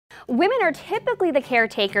Women are typically the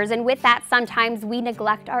caretakers, and with that, sometimes we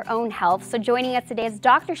neglect our own health. So joining us today is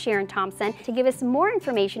Dr. Sharon Thompson to give us more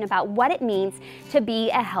information about what it means to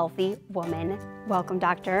be a healthy woman. Welcome,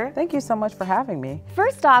 doctor. Thank you so much for having me.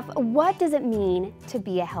 First off, what does it mean to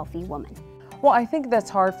be a healthy woman? Well, I think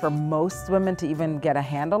that's hard for most women to even get a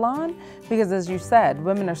handle on because, as you said,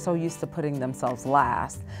 women are so used to putting themselves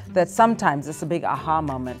last that sometimes it's a big aha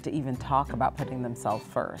moment to even talk about putting themselves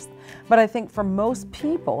first. But I think for most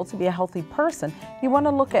people, to be a healthy person, you want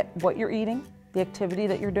to look at what you're eating, the activity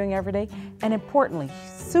that you're doing every day, and importantly,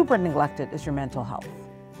 super neglected is your mental health.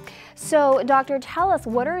 So, doctor, tell us,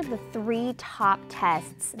 what are the 3 top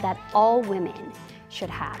tests that all women should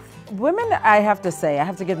have? Women, I have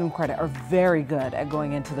to give them credit, are very good at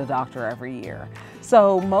going into the doctor every year.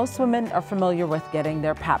 So most women are familiar with getting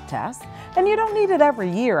their Pap test, and you don't need it every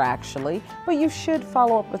year actually, but you should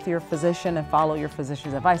follow up with your physician and follow your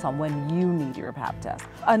physician's advice on when you need your Pap test.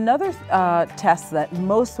 Another test that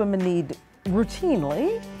most women need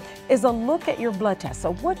routinely is a look at your blood test.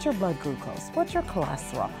 So what's your blood glucose? What's your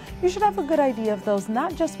cholesterol? You should have a good idea of those,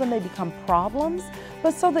 not just when they become problems,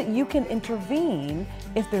 but so that you can intervene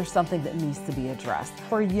if there's something that needs to be addressed.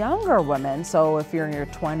 For younger women, so if you're in your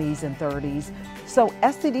 20s and 30s, so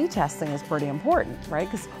STD testing is pretty important, right?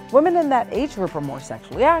 Because women in that age group are more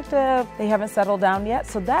sexually active, they haven't settled down yet,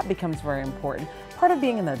 so that becomes very important. Part of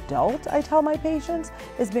being an adult, I tell my patients,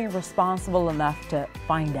 is being responsible enough to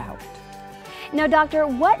find out. Now, doctor,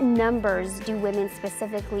 what numbers do women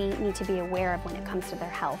specifically need to be aware of when it comes to their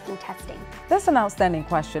health and testing? That's an outstanding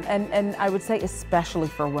question, and I would say especially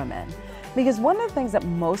for women. Because one of the things that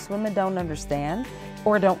most women don't understand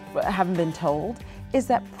or haven't been told is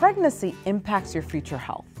that pregnancy impacts your future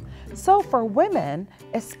health. So for women,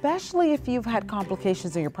 especially if you've had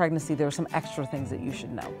complications in your pregnancy, there are some extra things that you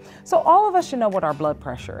should know. So all of us should know what our blood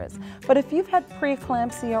pressure is. But if you've had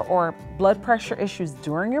preeclampsia or blood pressure issues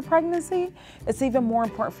during your pregnancy, it's even more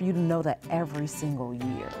important for you to know that every single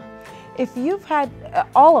year. If you've had,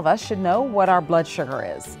 all of us should know what our blood sugar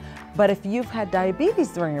is. But if you've had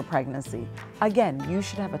diabetes during your pregnancy, again, you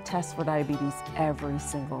should have a test for diabetes every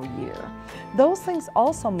single year. Those things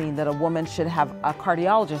also mean that a woman should have a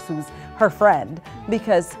cardiologist who's her friend,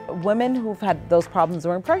 because women who've had those problems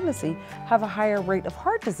during pregnancy have a higher rate of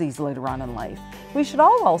heart disease later on in life. We should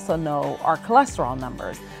all also know our cholesterol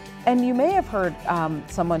numbers. And you may have heard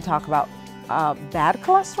someone talk about bad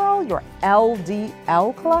cholesterol, your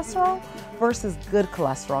LDL cholesterol, versus good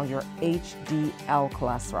cholesterol, your HDL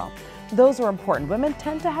cholesterol. Those are important. Women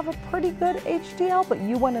tend to have a pretty good HDL, but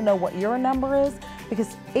you want to know what your number is,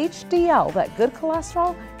 because HDL, that good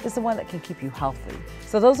cholesterol, is the one that can keep you healthy.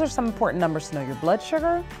 So those are some important numbers to know: your blood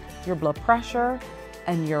sugar, your blood pressure,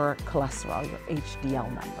 and your cholesterol, your HDL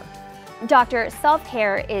number. Doctor,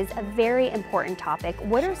 self-care is a very important topic.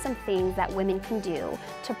 What are some things that women can do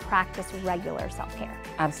to practice regular self-care?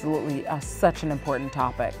 Absolutely, such an important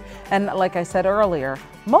topic. And like I said earlier,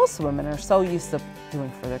 most women are so used to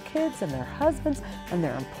doing for their kids and their husbands and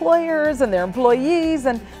their employers and their employees,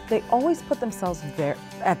 and they always put themselves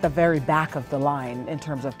at the very back of the line in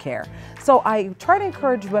terms of care. So I try to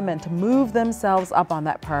encourage women to move themselves up on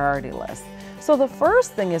that priority list. So the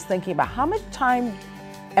first thing is thinking about how much time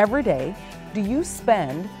every day do you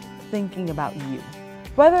spend thinking about you?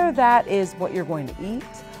 Whether that is what you're going to eat,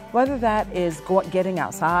 whether that is getting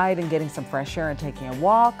outside and getting some fresh air and taking a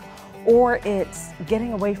walk, or it's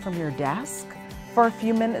getting away from your desk for a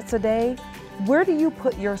few minutes a day. Where do you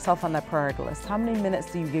put yourself on that priority list? How many minutes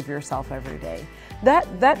do you give yourself every day?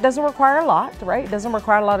 That doesn't require a lot, right? It doesn't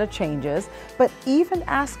require a lot of changes, but even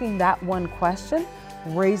asking that one question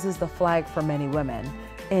raises the flag for many women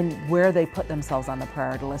in where they put themselves on the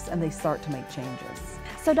priority list, and they start to make changes.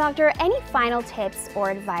 So doctor, any final tips or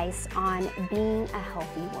advice on being a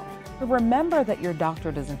healthy woman? Remember that your doctor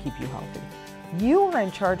doesn't keep you healthy. You are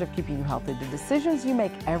in charge of keeping you healthy. The decisions you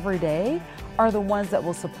make every day are the ones that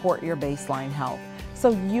will support your baseline health.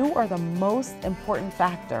 So you are the most important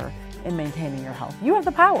factor in maintaining your health. You have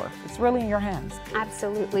the power. It's really in your hands.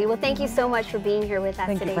 Absolutely. Well, thank you so much for being here with us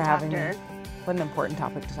today, Thank you for having doctor. me. What an important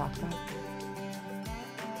topic to talk about.